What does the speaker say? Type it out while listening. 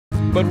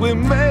but we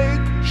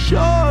make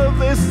sure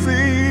they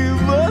see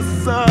the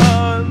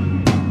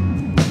sun.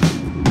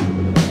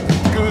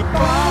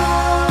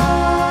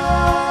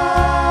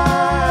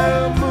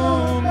 Goodbye,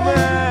 moon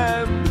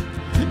man.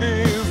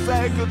 You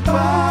say goodbye,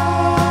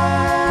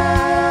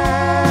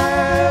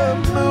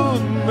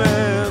 moon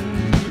man.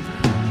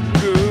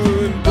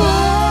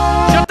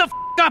 Goodbye. Shut the f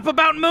up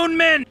about Moon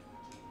Men!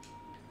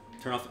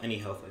 Turn off any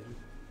health item.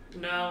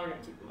 No, we're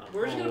gonna keep them up.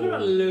 We're just gonna put it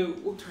on low.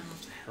 Turn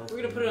off the health.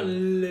 We're gonna put it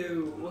on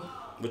low.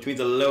 Which means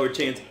a lower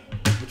chance.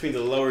 Which means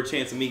a lower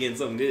chance of me getting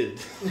something good.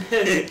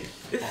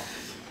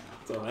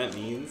 That's all that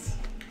means.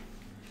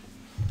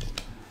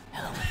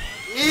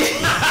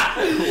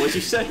 What'd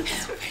you say?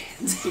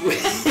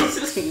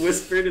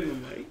 Whispered in the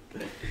mic.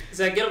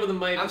 Zach, get up with the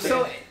mic. I'm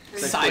so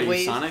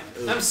sideways. Sonic?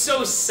 I'm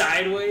so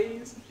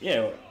sideways.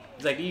 Yeah,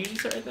 Zach, do you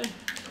use it right there?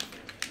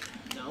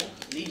 No,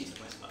 Lee's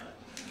my spot.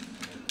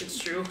 It's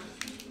true.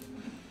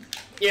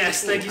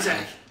 Yes, thank you,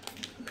 Zach.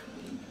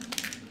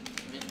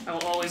 I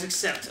will always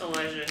accept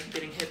Elijah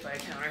getting hit by a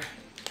counter.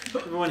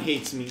 Everyone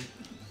hates me.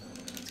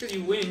 It's because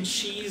you win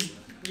cheese.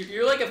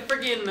 You're like a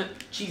friggin'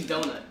 Cheese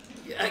donut.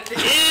 Ew!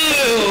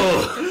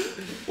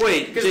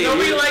 Wait, Because Jay,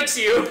 nobody likes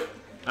you.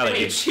 I like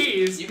and it.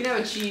 cheese. You can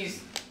have a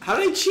cheese how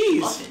did I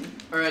cheese? muffin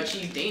or a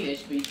cheese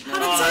Danish, but you can Oh,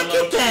 have I Zach love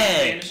get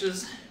that?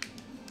 Danishes.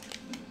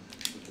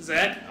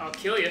 Zach, I'll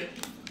kill you.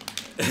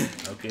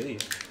 I'll kill you.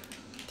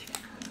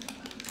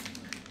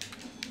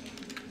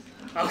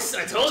 I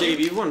told Jay, you.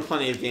 you've won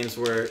plenty of games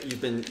where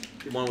you've been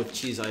won with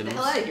cheese Get items.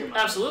 the hell out of here, Mike.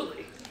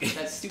 Absolutely.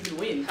 That stupid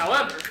win.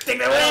 However, Take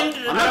that win!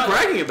 I'm not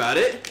bragging about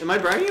it. Am I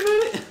bragging about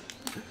it?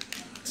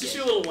 it's just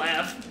your little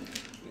laugh.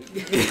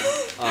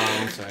 Oh,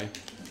 I'm sorry.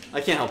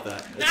 I can't help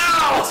that.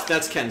 No!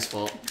 That's Ken's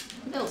fault.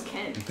 Who the hell's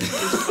Ken?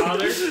 His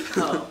father.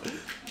 Oh.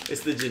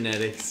 It's the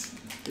genetics.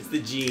 It's the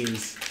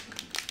genes.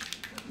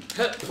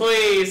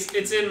 Please,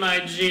 it's in my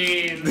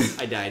genes.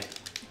 I died.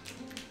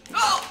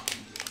 Oh!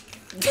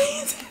 I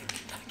can't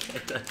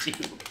touch you.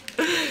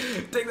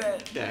 Take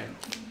that. Okay.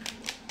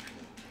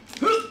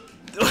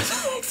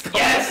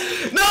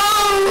 Yes!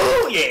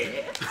 No!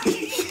 Yeah!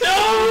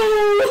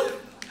 No!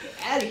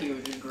 Out of here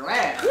with your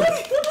grab.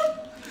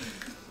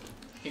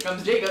 Here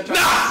comes Jacob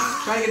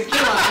trying to get a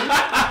kill on him.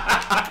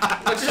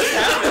 What just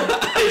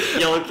happened?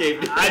 Yellow cape.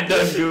 I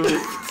done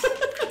goofed.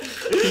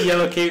 He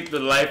yellow caped the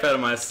life out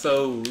of my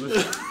soul.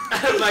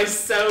 Out of my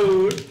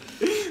soul.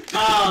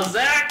 Oh,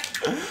 Zach!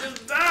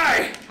 Just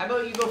die! How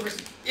about you go for...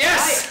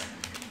 Yes!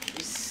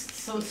 You're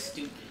so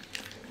stupid.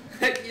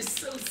 You're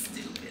so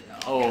stupid.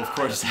 Oh, of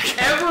course.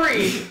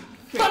 Every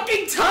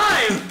fucking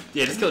time!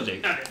 Yeah, just kill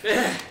Jake.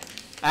 Okay.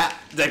 Ah.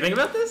 Zach, think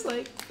about this,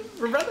 like,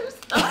 we're brothers.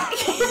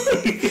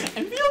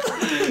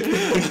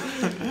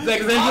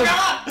 Zach,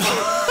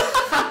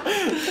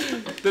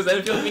 does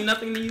Enfield mean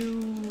nothing to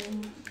you?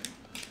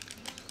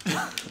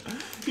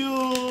 You. I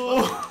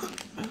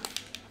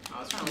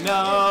was trying to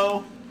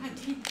No.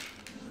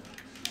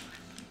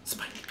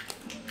 Spike.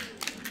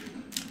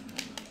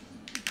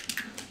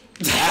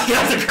 Get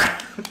off the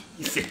ground.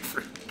 You sick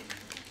freak.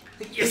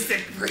 You sick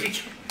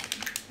freak.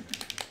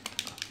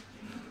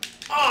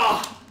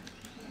 Oh!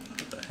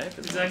 What the heck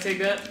is Did Zach take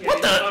that? Yeah,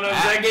 What the- Oh no,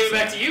 Zach gave it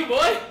back to you,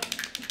 boy!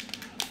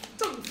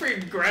 Don't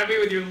freaking grab me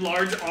with your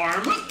large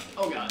arm.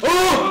 Oh god.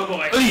 Oh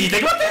boy. Oh, you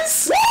think about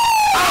this? Oh,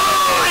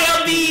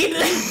 I need.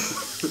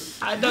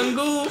 I done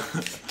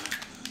goof.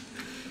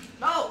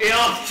 No!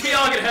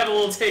 Y'all gonna have a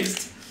little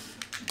taste.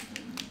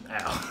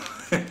 Ow.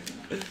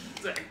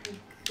 Zach.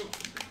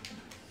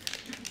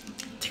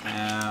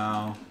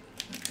 Ow.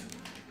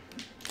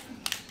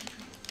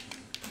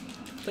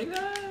 Take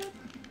that.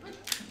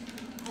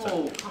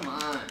 Oh, come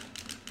on.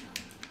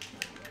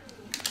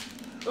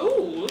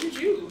 Oh, look at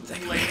you.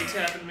 Lady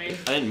tapping me.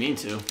 I didn't mean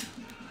to.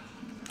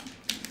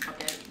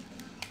 Okay.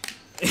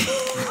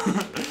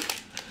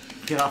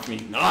 Get off me.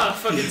 No. Oh,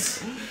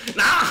 fucking.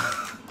 Nah.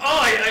 Oh,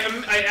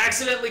 I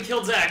accidentally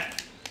killed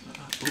Zach.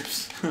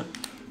 Oops.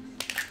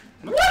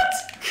 What?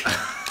 I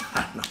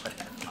don't know what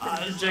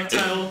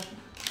happened.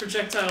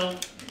 Projectile.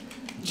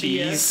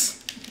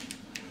 Cheese.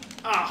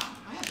 Ah,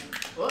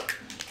 What?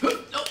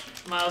 Nope.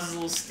 Miles is a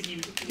little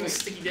sticky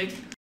dick.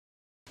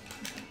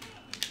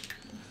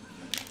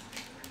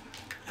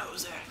 Oh,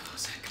 Zach. Oh,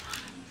 Zach, come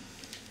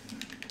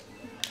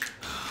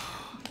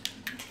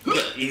on.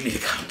 You need to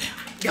calm down.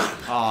 Got him.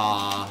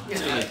 Aw. Yeah,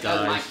 It's gonna That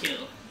was my die.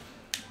 kill.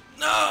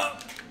 No.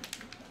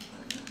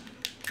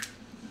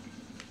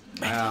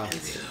 Wow.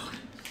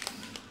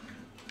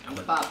 I'm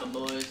the papa,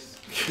 boys.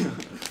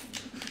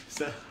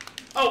 So-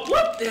 Oh,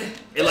 what?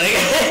 You're like,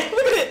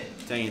 look at it.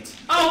 Dang it.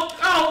 Oh,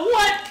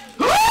 what?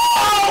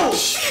 Oh!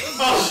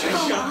 Oh,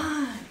 thank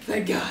God.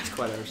 Thank God.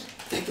 Quite ours.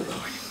 Thank the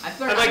Lord. I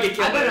might get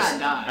killed I better by this. not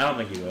die. I don't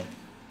think you will.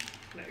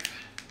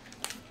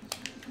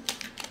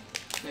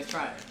 Nice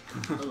try,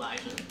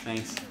 Elijah.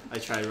 Thanks. I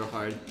tried real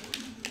hard.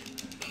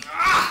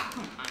 Ah!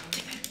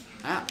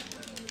 Ah.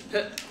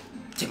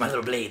 Take my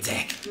little blade,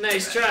 Zach.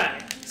 Nice try,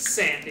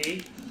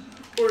 Sandy.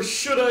 Or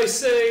should I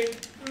say,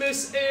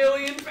 Miss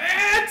Alien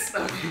Pants?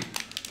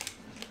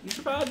 You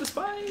survived the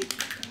spike.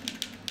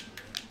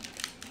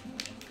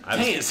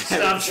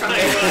 Stop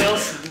trying,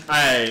 Miles.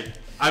 Alright,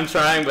 I'm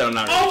trying, but I'm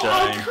not really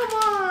trying. Come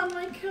on!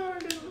 My counter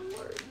didn't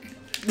work.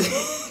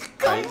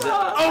 Come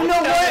on. Oh no,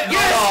 what?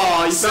 Yes!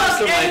 Oh, you Suck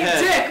bounced on my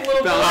head. dick,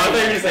 little Bounced Oh, I on thought my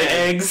you were gonna say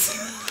head. eggs.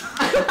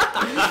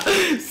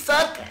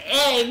 Suck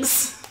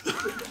eggs.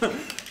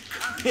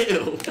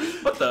 Ew.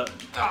 What the?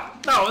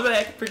 No, what the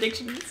heck?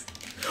 Predictions?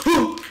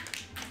 Whew.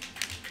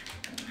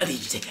 I need you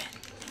to take that.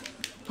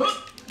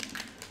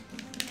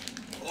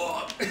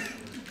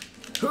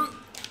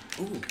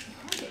 Ooh.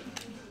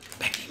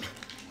 Back demon.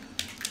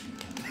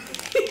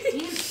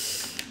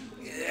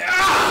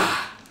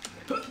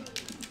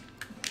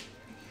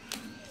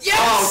 Yes!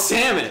 Oh,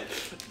 damn it.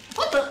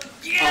 What the?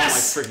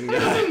 Yes! Oh my freaking What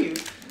god. are you?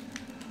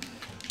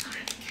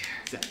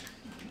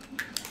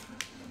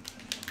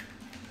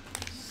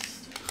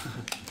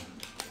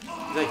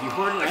 Zach, you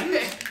hoarding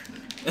items?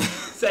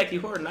 Zach,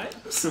 you hoarding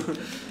items?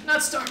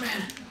 Not Starman.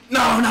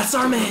 No, not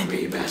Starman.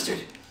 You bastard.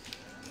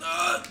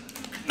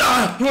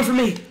 No, he went for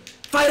me.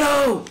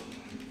 Fido.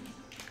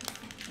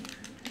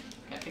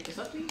 Can I pick this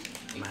up, please?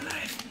 My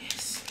knife.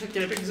 Yes.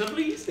 Can I pick this up,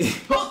 please?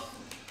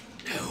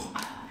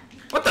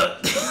 What the?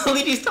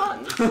 Luigi's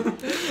done.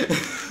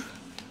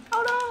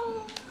 Oh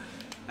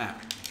no. Ow.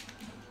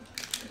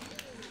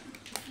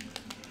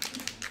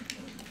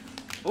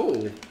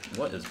 Oh.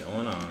 What is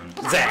going on?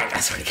 Zach, I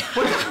swear to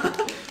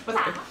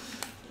God.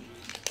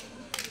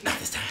 Not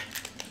this time.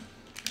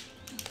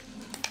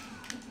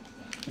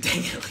 Dang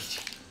it, Luigi.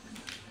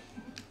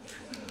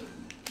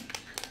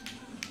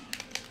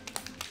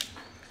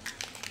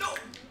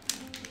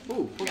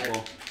 Ooh,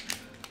 football.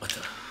 What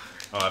the?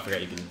 Oh, I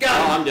forgot you can. Oh,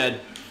 Got him. I'm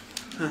dead.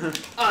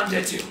 I'm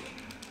dead too.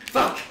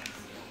 Fuck.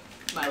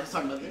 Miles, let's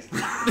talk about this.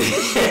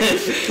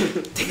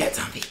 Take that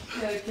zombie.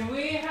 Can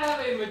we have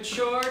a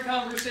mature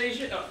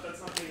conversation? Oh, that's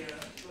not the line.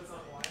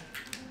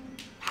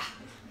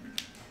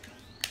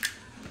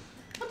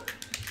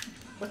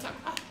 What's up?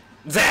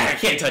 Zach, I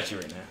can't touch you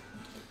right now.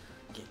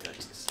 Can't touch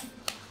this.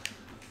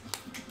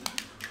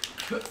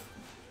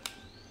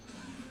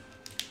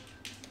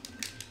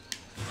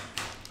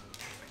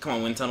 Come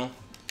on, wind tunnel.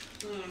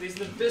 These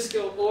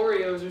Nabisco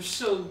Oreos are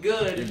so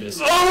good.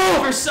 just-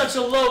 Oh, for such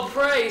a low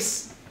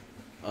price.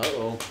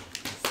 Uh-oh.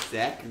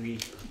 Zachary.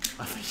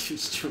 I thought you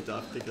just jumped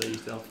off to kill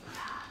yourself.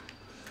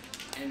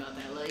 And about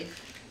that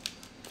life.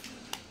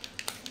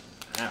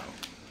 Ow.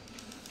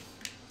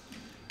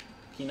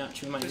 Can you not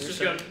chew my ear?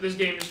 This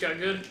game just got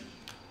good.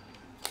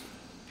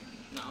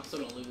 No, I'm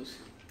still gonna lose.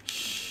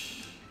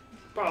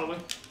 Probably.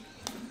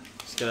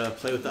 Just gotta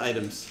play with the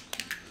items.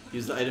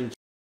 Use the item.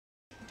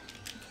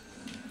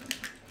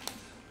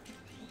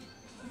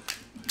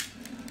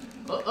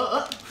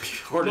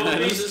 Hoarding Little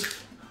items. pieces.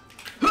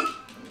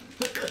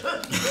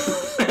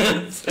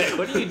 Zach,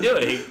 what are you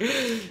doing?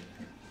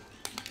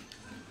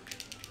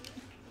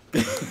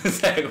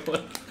 Zach,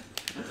 what?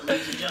 The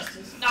Leaves of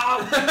Justice.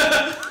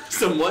 No!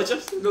 Some what,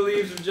 Justin? The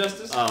Leaves of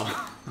Justice.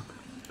 Oh.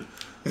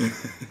 I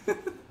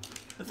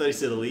thought you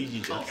said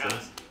Luigi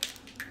Justice.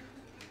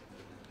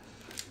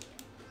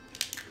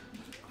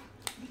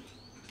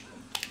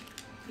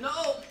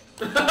 No!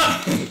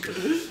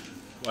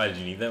 Why did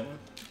you need that one?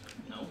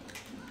 No.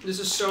 This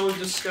is so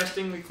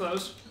disgustingly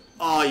close.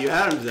 Oh, you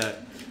had him, Zach.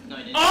 No, I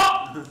didn't.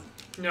 Oh!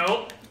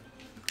 No.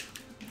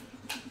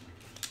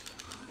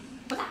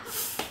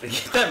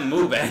 Get that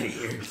move out of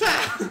here.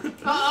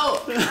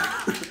 Oh!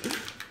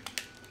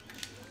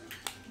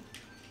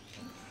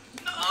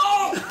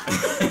 No!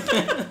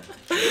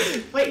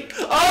 Wait.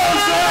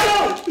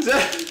 Oh,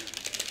 Zach! Zach!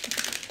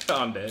 Oh,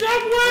 I'm dead.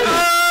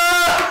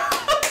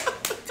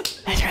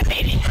 That's right,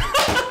 baby.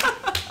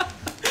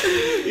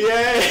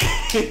 Yay!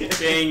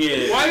 Dang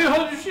it. Why are you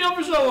holding your shield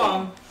for so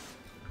long?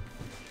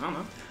 I don't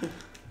know.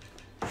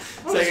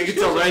 Zach, I can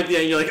tell right at the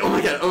end, you're like, oh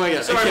my god, oh my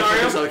god. Sorry, I can't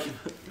Mario. focus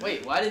on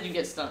Wait, why did you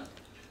get stunned?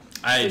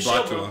 I His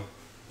blocked shield too long.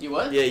 You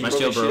what? Yeah, you My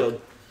broke shield your broke.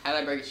 shield. How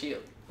did I break a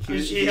shield?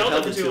 He held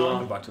it for too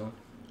long. I blocked too long.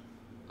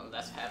 Oh,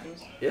 that's what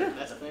happens? Yeah.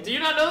 That's a thing? Do you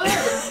not know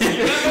that? Do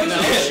you not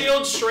know that your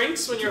shield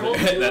shrinks when you're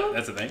holding it?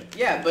 That's a thing?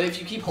 Yeah, but if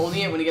you keep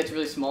holding it when it gets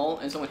really small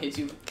and someone hits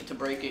you to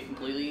break it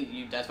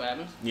completely, that's what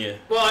happens? Yeah.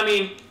 Well, I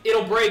mean,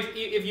 it'll break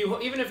if you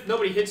even if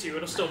nobody hits you,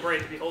 it'll still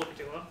break if you hold it for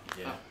too long.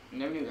 Yeah. Oh,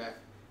 never knew that.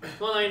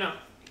 Well, now you know.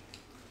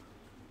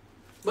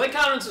 Like,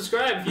 comment, and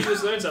subscribe if you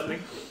just learned something.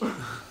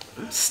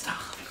 Stop.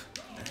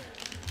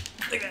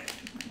 Take that.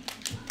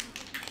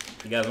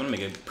 You guys want to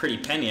make a pretty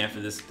penny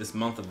after this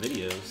month of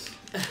videos.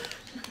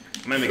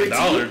 I might make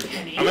 $1.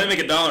 penny? I might make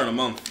 $1 in a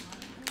month.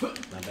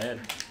 Not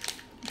bad.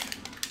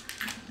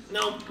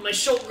 No, my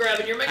shoulder grab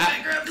and your mech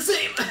man grab the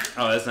same.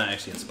 Oh, that's not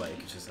actually a spike.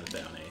 It's just a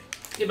down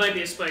A. It might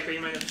be a spike, or you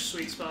might have to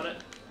sweet spot it.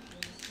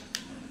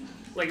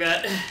 Like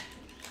that.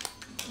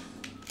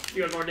 If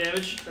you had more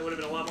damage, that would have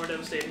been a lot more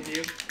devastating to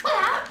you.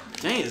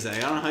 Dang it, Zach, I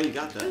don't know how you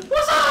got that.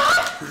 What's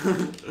up?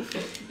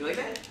 You like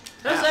that?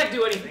 How does that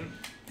do anything?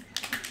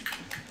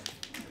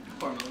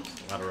 Hormones.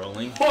 A lot of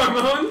rolling.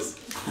 Hormones?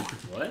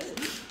 What?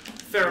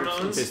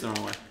 Pheromones. Face the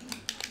wrong way.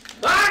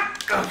 Ah! Oh,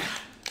 God.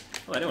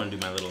 Oh, I didn't want to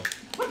do my little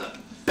What the?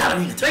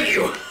 ballerina. Thank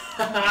you!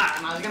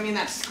 I was gonna be in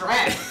that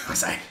scratch. I'm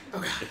sorry. Oh,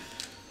 God.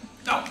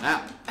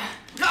 Ow.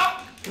 No!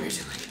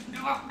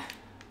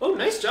 Oh,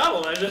 nice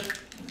job, Elijah.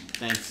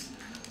 Thanks.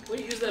 What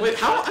do you use that? Wait,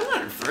 how? I'm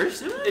not in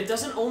first, am I? It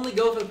doesn't only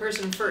go for the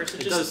person first.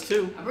 It does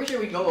too. I'm pretty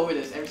sure we go over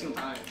this every single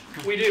time.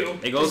 We do.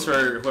 It goes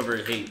for whoever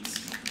it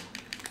hates.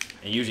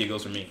 And usually it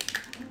goes for me.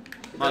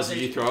 Miles, did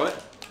you throw it?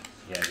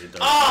 Yeah, it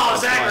does. Oh,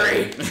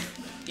 Zachary!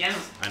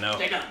 Yes. I know.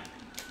 Take up.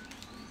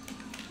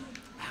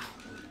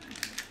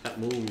 That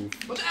move.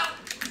 Watch out!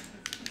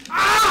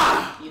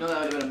 Ah! You know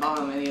that would have been a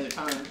bomb any other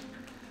time.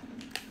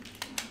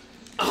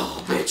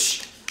 Oh,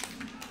 bitch!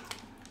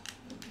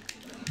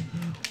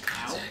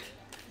 Ow. I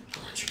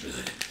want your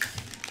blood.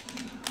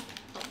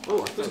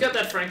 Oh, Who's got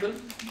that, Franklin?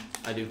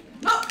 I do.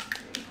 No!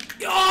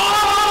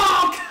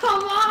 Oh,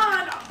 come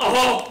on!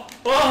 Oh!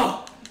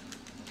 Oh!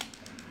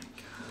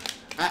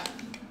 Ah.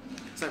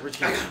 Zach, where'd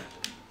you go?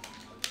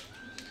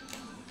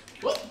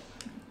 Whoa!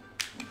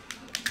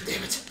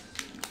 Damn it.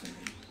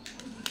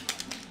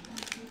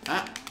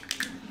 Ah.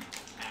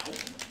 Ow.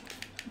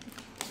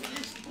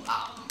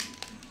 Wow.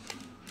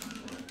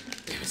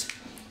 Damn it.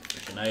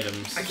 Freaking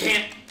items. I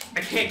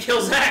can't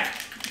kill Zach!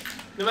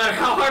 No matter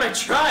how hard I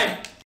try!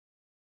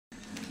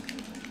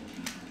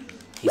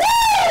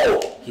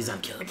 He's I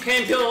unkillable.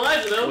 can't kill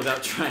Elijah, though.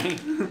 Without trying.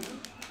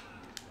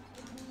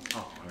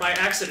 Oh, By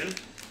accident.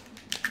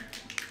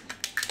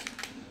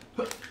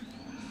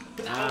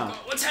 Ow.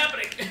 What's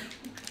happening?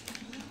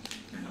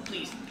 No,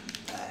 please.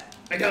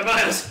 I got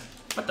Miles.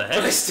 what the But I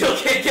heck? still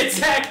can't get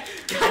Zach!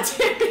 God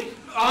damn it!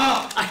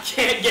 Oh, I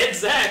can't get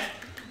Zach!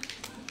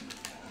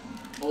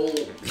 Oh.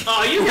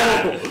 Oh, you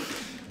got it!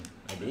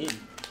 I did.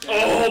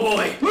 Oh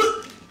boy!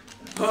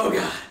 Oh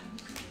god.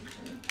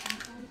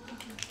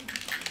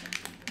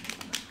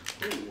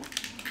 Ooh.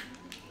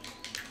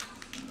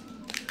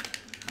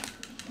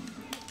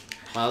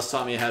 Miles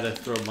taught me how to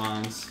throw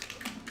bombs.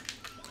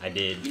 I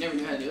did. You never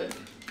knew how to do it?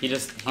 He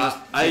was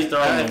I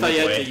throwing them thought you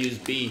this had way. to use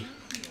B.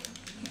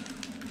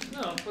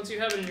 No, once you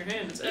have it in your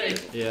hand, it's A.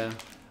 Yeah.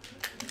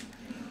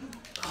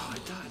 Oh, I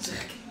died,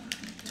 Zach.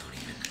 Don't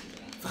even.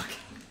 Fuck.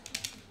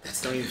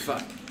 That's Don't even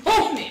fuck.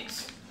 Oh! Damn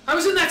it. I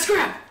was in that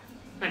scrap!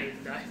 I need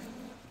to die.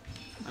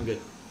 I'm good.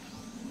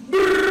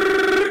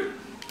 Oh,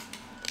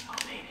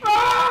 baby.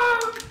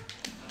 Ah!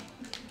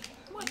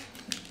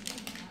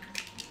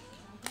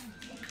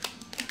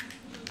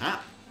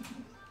 Ah.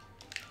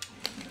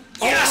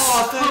 Yes! Oh,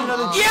 I thought I had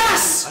another jump.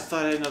 Yes! I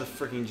thought I had another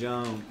freaking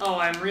jump. Oh,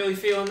 I'm really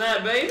feeling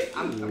that, baby.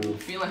 I'm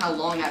feeling how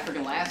long that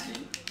freaking lasted.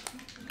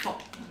 Oh.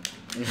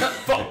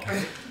 Fuck.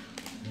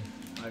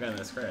 I got in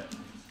that scrap.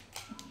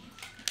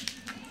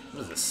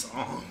 What is this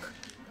song?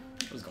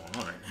 What's going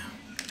on right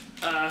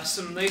now?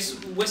 Some nice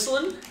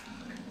whistling.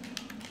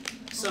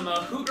 Some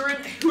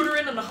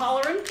hooterin' and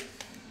hollering.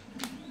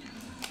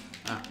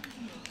 Ah.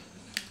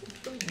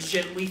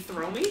 Gently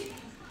throw me.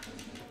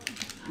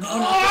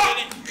 Oh,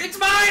 it's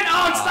mine!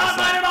 Oh, it's not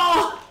mine at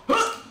all!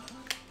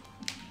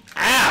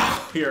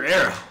 Ow! Your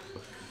arrow.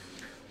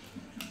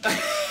 Zach!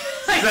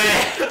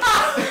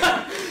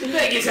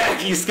 Thank you,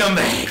 Zach. You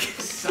scumbag!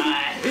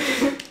 Sigh.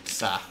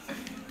 Sa.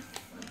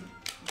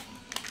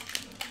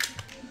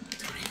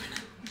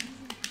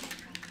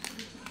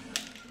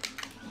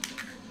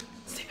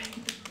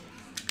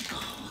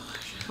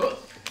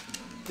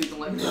 Please don't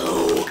let me.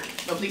 No!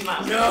 No, please,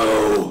 Miles.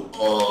 No!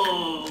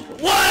 Oh.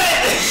 What?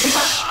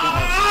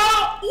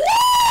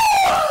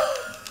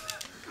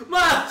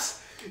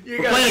 Miles! You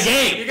We're playing a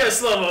game. You gotta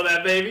slow-mo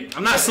that, baby.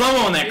 I'm not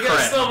slow-moing that You gotta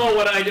crap. slow-mo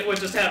what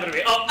just happened to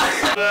me. Oh! What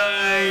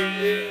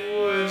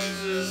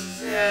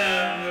just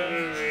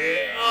happened to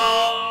me?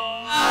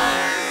 Oh!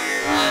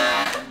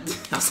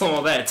 I'll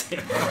slow-mo that too.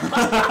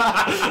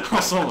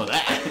 I'll slow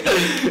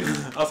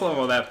that. I'll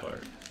slow-mo that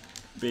part.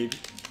 Baby.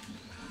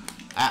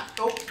 Ah.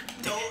 Oh.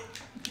 No.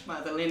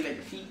 Miles, I landed at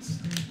your feet.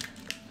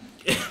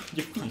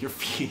 Your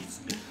feet.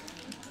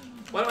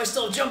 Why do I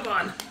still have jump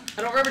on?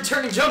 I don't remember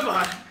turning jump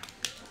on.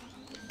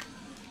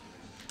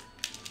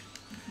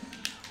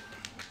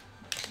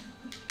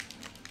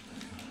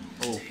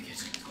 Oh. Take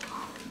it.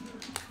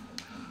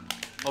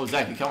 Oh,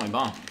 Zach, you killed my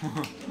bomb.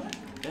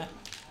 Yeah.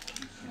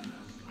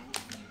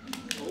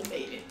 Oh,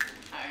 baby.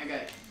 Alright, I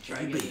gotta try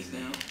to get this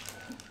now.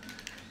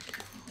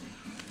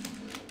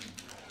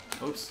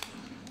 Oops.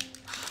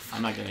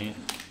 I'm not getting it.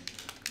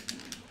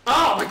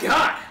 Oh my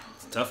god!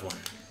 It's a tough one.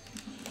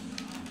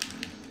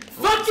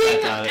 Fucking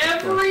I got it.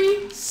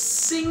 every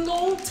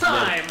single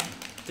time!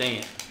 Dang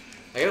it.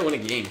 I gotta win a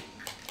game.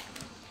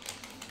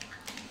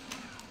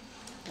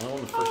 I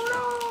won the first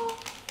round.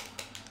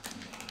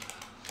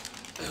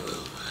 I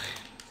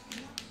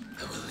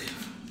will live.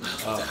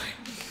 Miles will die.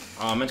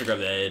 Oh, I meant to grab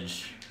the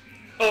edge.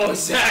 Oh,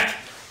 Zach!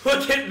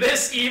 Look at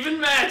this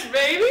even match,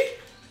 baby!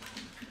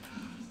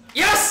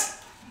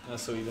 Yes!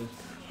 That's so even.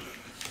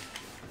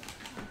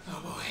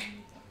 Oh boy.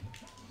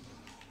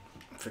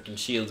 Freaking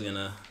Shield's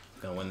gonna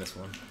win this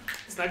one.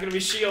 It's not gonna be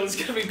Shield, it's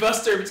gonna be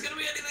Buster, it's gonna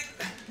be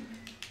anything.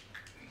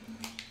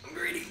 I'm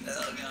greedy.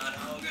 Oh god,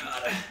 oh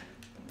god.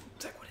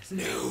 Zach, what is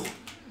No.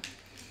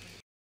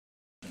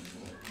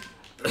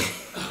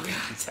 Oh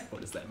god. Zach,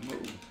 what is that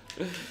move?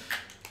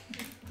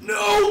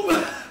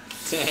 No!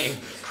 Dang.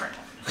 Crap.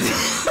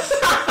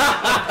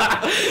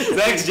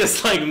 Zach's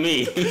just like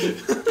me.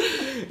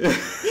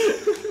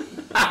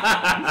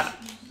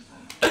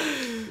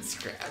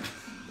 Scrap.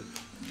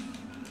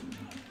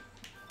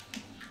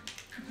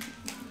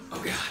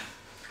 Oh god.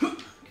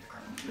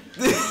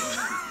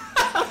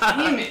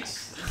 Damn it.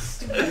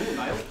 Stupid move,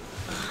 Violet.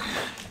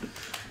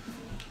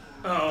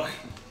 Oh,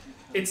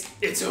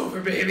 it's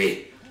over,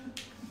 baby.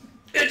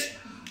 It's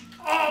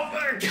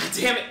over. God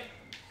damn it.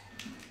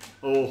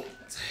 Oh.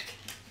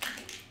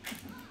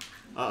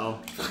 Uh-oh.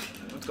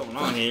 What's going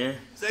on here?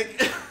 Zach.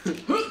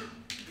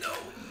 No.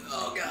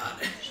 Oh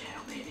god.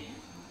 Shadow, baby.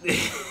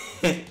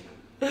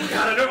 Oh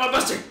god, I don't want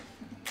Buster.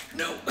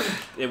 No.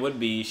 It would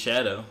be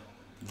Shadow,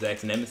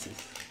 Zach's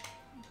nemesis.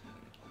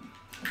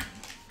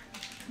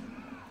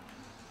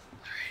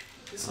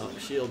 Oh,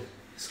 shield.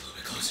 It's a little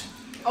bit closer.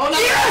 Oh no!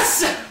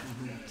 Yes!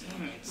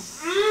 Damn it.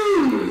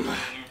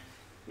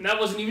 And that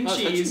wasn't even Oh,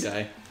 cheese.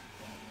 guy.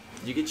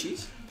 Did you get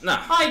cheese?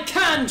 Nah. I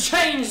can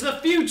change the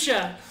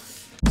future.